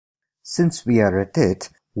Since we are at it,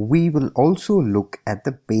 we will also look at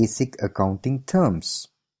the basic accounting terms.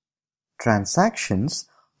 Transactions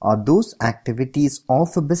are those activities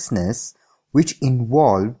of a business which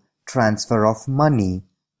involve transfer of money,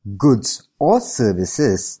 goods or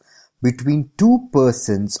services between two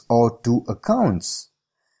persons or two accounts.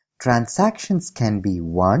 Transactions can be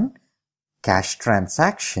 1. Cash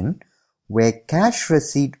transaction, where cash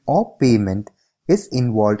receipt or payment is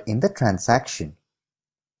involved in the transaction.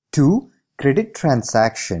 2. Credit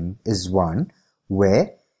transaction is one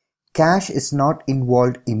where cash is not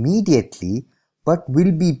involved immediately but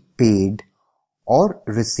will be paid or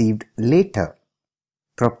received later.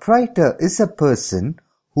 Proprietor is a person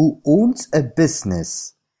who owns a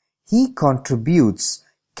business. He contributes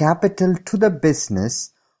capital to the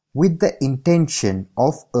business with the intention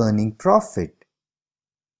of earning profit.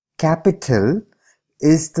 Capital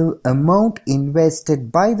is the amount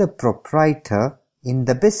invested by the proprietor in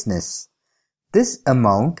the business. This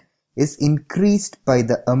amount is increased by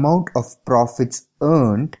the amount of profits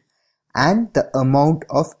earned and the amount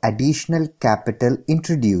of additional capital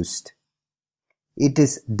introduced. It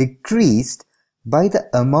is decreased by the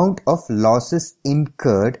amount of losses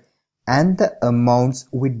incurred and the amounts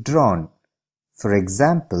withdrawn. For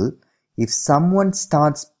example, if someone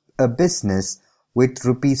starts a business with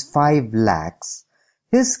rupees 5 lakhs,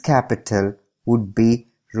 his capital would be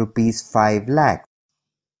rupees 5 lakhs.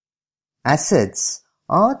 Assets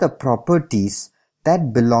are the properties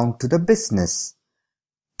that belong to the business.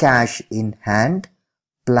 Cash in hand,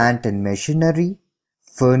 plant and machinery,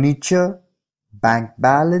 furniture, bank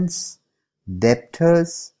balance,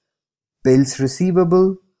 debtors, bills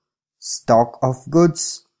receivable, stock of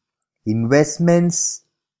goods, investments,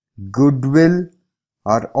 goodwill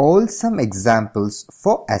are all some examples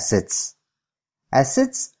for assets.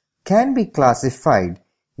 Assets can be classified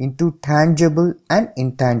into tangible and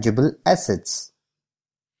intangible assets.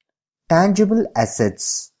 Tangible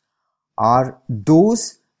assets are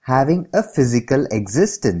those having a physical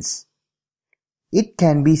existence. It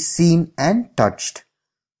can be seen and touched.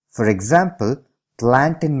 For example,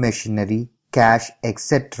 plant and machinery, cash,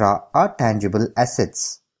 etc. are tangible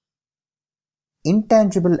assets.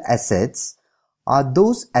 Intangible assets are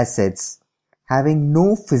those assets having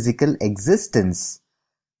no physical existence,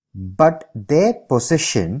 but their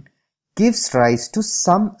possession gives rise to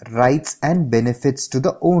some rights and benefits to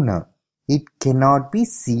the owner. It cannot be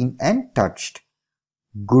seen and touched.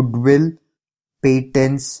 Goodwill,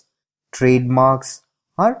 patents, trademarks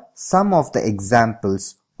are some of the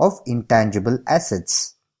examples of intangible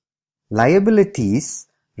assets. Liabilities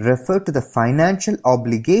refer to the financial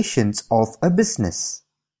obligations of a business.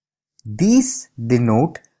 These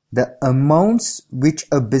denote the amounts which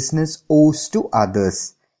a business owes to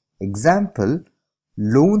others. Example,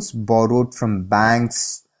 loans borrowed from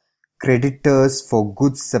banks, creditors for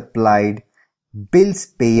goods supplied, bills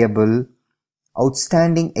payable,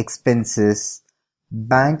 outstanding expenses,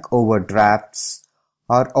 bank overdrafts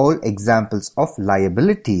are all examples of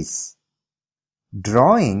liabilities.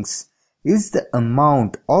 Drawings is the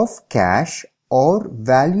amount of cash or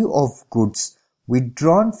value of goods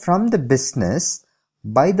withdrawn from the business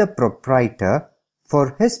by the proprietor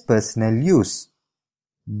for his personal use.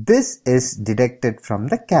 This is deducted from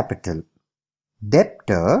the capital.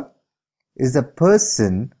 Debtor is a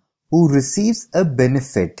person who receives a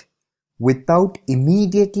benefit without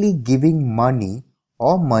immediately giving money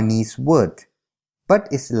or money's worth, but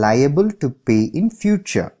is liable to pay in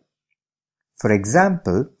future. For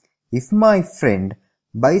example, if my friend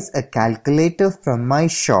buys a calculator from my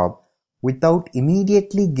shop without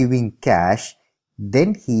immediately giving cash,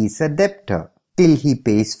 then he is a debtor till he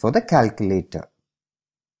pays for the calculator.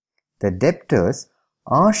 The debtors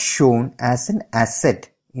are shown as an asset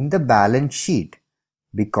in the balance sheet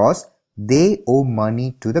because they owe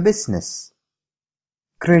money to the business.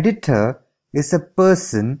 Creditor is a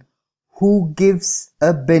person who gives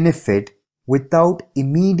a benefit without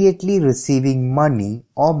immediately receiving money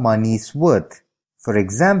or money's worth. For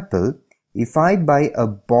example, if I buy a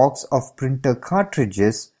box of printer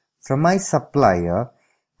cartridges from my supplier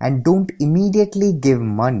and don't immediately give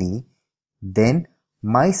money, then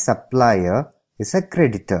my supplier is a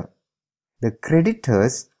creditor. The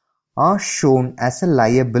creditors are shown as a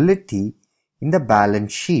liability in the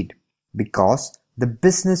balance sheet because the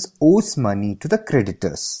business owes money to the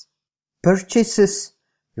creditors. Purchases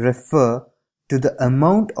refer to the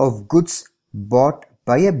amount of goods bought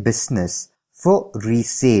by a business for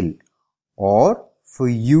resale or for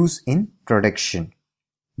use in production.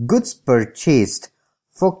 Goods purchased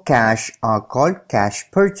for cash are called cash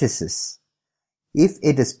purchases. If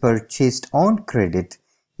it is purchased on credit,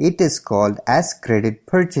 it is called as credit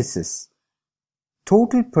purchases.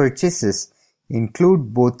 Total purchases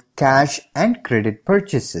include both cash and credit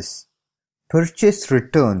purchases. Purchase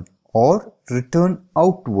return or return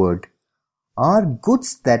outward are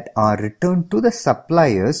goods that are returned to the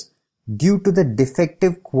suppliers due to the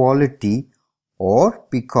defective quality or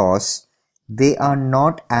because they are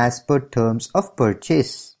not as per terms of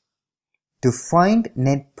purchase. To find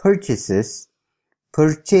net purchases,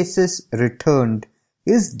 purchases returned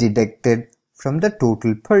is deducted from the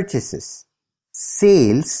total purchases.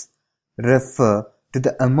 Sales refer to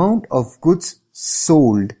the amount of goods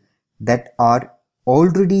sold that are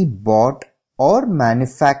already bought or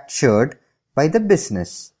manufactured by the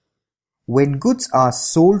business. When goods are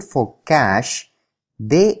sold for cash,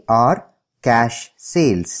 they are cash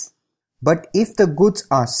sales. But if the goods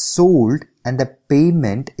are sold and the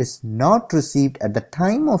payment is not received at the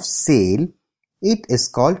time of sale, it is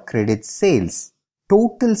called credit sales.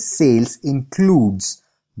 Total sales includes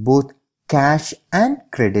both cash and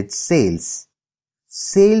credit sales.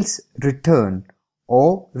 Sales return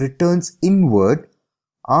or returns inward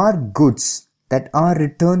are goods that are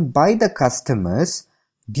returned by the customers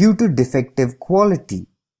due to defective quality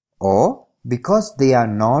or because they are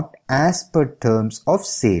not as per terms of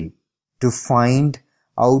sale. To find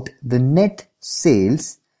out the net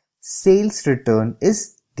sales, sales return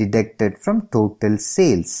is deducted from total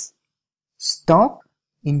sales. Stock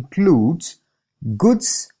includes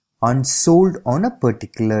goods unsold on a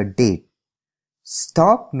particular date.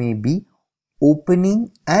 Stock may be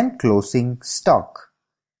opening and closing stock.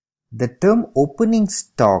 The term opening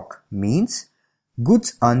stock means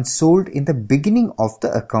goods unsold in the beginning of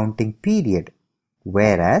the accounting period,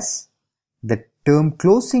 whereas the term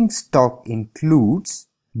closing stock includes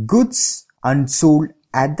goods unsold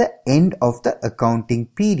at the end of the accounting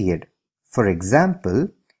period. For example,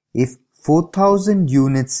 if 4,000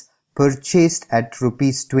 units purchased at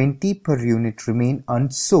rupees 20 per unit remain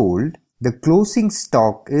unsold, the closing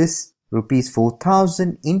stock is rupees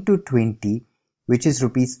 4,000 into 20, which is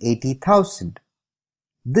rupees 80,000.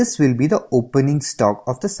 This will be the opening stock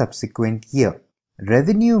of the subsequent year.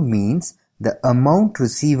 Revenue means the amount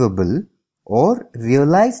receivable or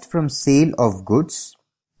realized from sale of goods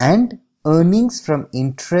and earnings from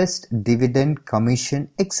interest, dividend, commission,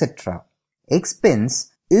 etc.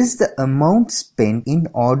 Expense is the amount spent in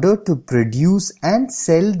order to produce and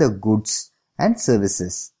sell the goods and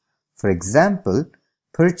services. For example,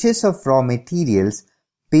 purchase of raw materials,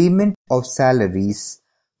 payment of salaries,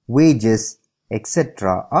 wages,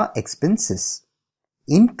 etc. are expenses.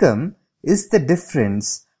 Income is the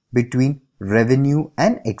difference between revenue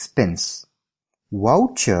and expense.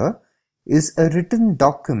 Voucher is a written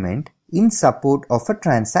document in support of a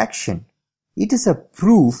transaction. It is a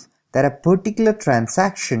proof that a particular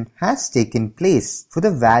transaction has taken place for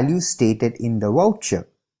the value stated in the voucher.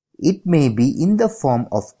 It may be in the form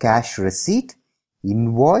of cash receipt,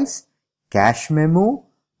 invoice, cash memo,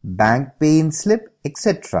 bank pay-in slip,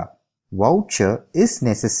 etc. Voucher is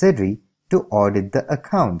necessary to audit the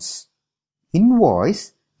accounts.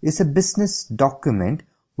 Invoice is a business document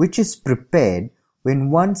which is prepared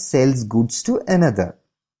when one sells goods to another.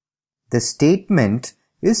 The statement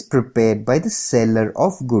is prepared by the seller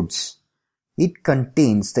of goods. It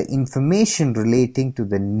contains the information relating to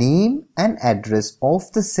the name and address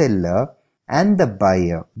of the seller and the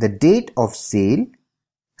buyer, the date of sale,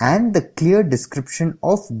 and the clear description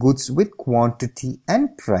of goods with quantity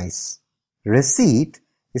and price. Receipt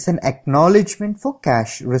is an acknowledgement for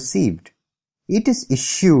cash received. It is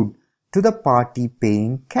issued to the party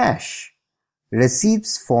paying cash.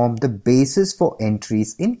 Receipts form the basis for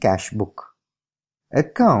entries in cash book.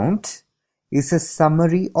 Account is a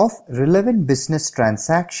summary of relevant business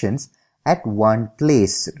transactions at one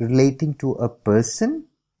place relating to a person,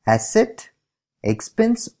 asset,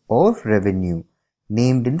 expense or revenue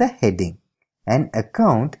named in the heading. An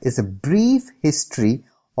account is a brief history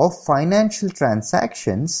of financial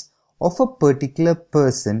transactions of a particular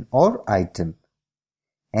person or item.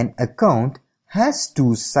 An account has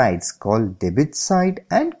two sides called debit side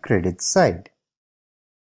and credit side.